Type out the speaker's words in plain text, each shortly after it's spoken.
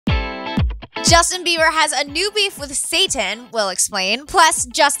Justin Bieber has a new beef with Satan, we'll explain. Plus,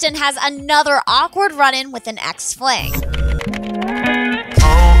 Justin has another awkward run-in with an ex-fling.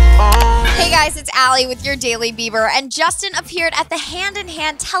 Hey guys, it's Ali with your Daily Bieber, and Justin appeared at the Hand in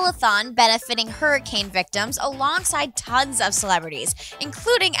Hand telethon benefiting hurricane victims alongside tons of celebrities,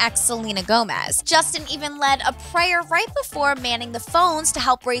 including ex-Selena Gomez. Justin even led a prayer right before manning the phones to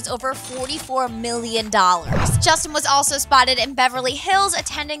help raise over $44 million. Justin was also spotted in Beverly Hills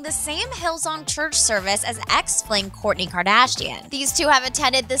attending the same Hillsong church service as ex-fling Kourtney Kardashian. These two have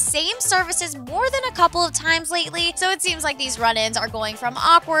attended the same services more than a couple of times lately, so it seems like these run-ins are going from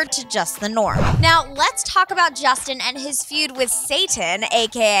awkward to just the norm. Now, let's talk about Justin and his feud with Satan,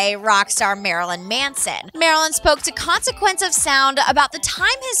 aka rock star Marilyn Manson. Marilyn spoke to Consequence of Sound about the time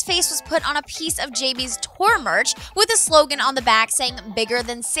his face was put on a piece of JB's tour merch with a slogan on the back saying "Bigger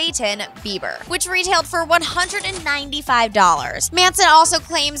than Satan, Bieber," which retailed for $195. Manson also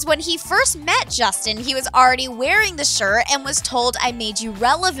claims when he first met Justin, he was already wearing the shirt and was told, "I made you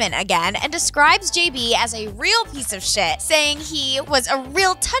relevant again," and describes JB as a real piece of shit, saying he was a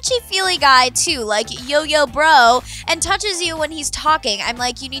real touchy-feely guy too, like yo bro, and touches you when he's talking. I'm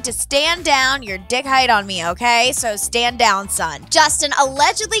like, you need to stand down, your dick height on me, okay? So stand down, son. Justin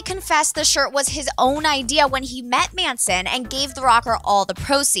allegedly confessed the shirt was his own idea when he met Manson and gave the rocker all the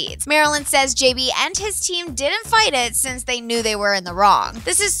proceeds. Marilyn says JB and his team didn't fight it since they knew they were in the wrong.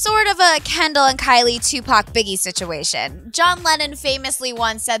 This is sort of a Kendall and Kylie Tupac Biggie situation. John Lennon famously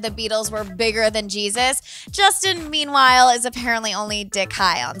once said the Beatles were bigger than Jesus. Justin, meanwhile, is apparently only dick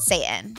high on Satan.